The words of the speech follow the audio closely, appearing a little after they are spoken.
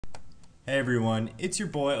Hey everyone, it's your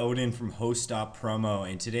boy Odin from Host.Promo.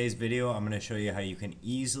 In today's video, I'm going to show you how you can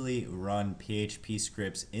easily run PHP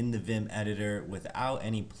scripts in the Vim editor without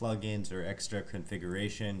any plugins or extra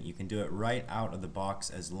configuration. You can do it right out of the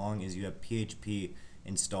box as long as you have PHP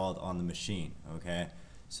installed on the machine. Okay,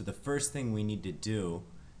 so the first thing we need to do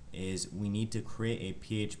is we need to create a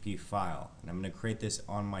PHP file, and I'm going to create this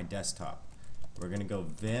on my desktop. We're going to go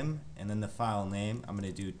Vim and then the file name. I'm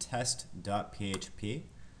going to do test.php.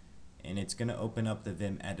 And it's going to open up the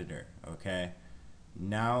Vim editor. Okay,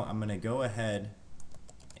 now I'm going to go ahead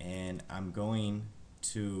and I'm going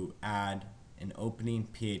to add an opening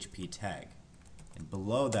PHP tag, and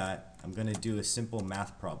below that I'm going to do a simple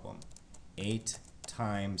math problem, 8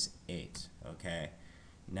 times 8. Okay,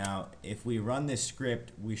 now if we run this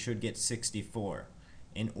script we should get 64.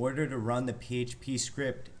 In order to run the PHP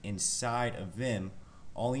script inside of Vim,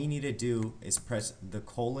 all you need to do is press the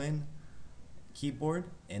colon keyboard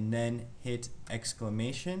and then hit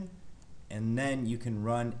exclamation, and then you can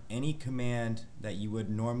run any command that you would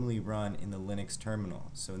normally run in the Linux terminal.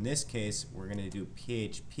 So in this case we're going to do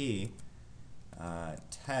php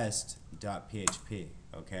test.php.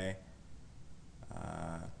 okay,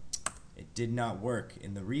 it did not work,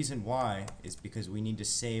 and the reason why is because we need to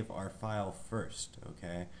save our file first.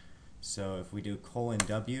 Okay, so if we do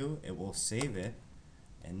 :w, it will save it.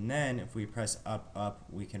 And then if we press up,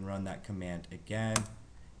 we can run that command again,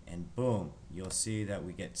 and boom, you'll see that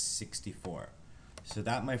we get 64. So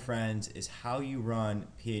that, my friends, is how you run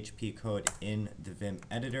PHP code in the Vim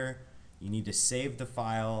editor. You need to save the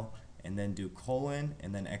file and then do colon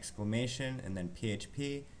and then exclamation and then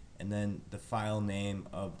PHP and then the file name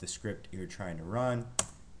of the script you're trying to run.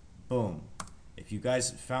 Boom. If you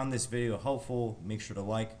guys found this video helpful, make sure to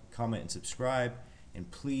like, comment, and subscribe. And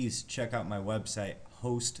please check out my website,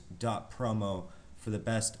 Host.Promo, for the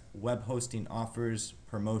best web hosting offers,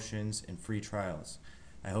 promotions, and free trials.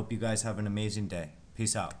 I hope you guys have an amazing day.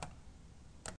 Peace out.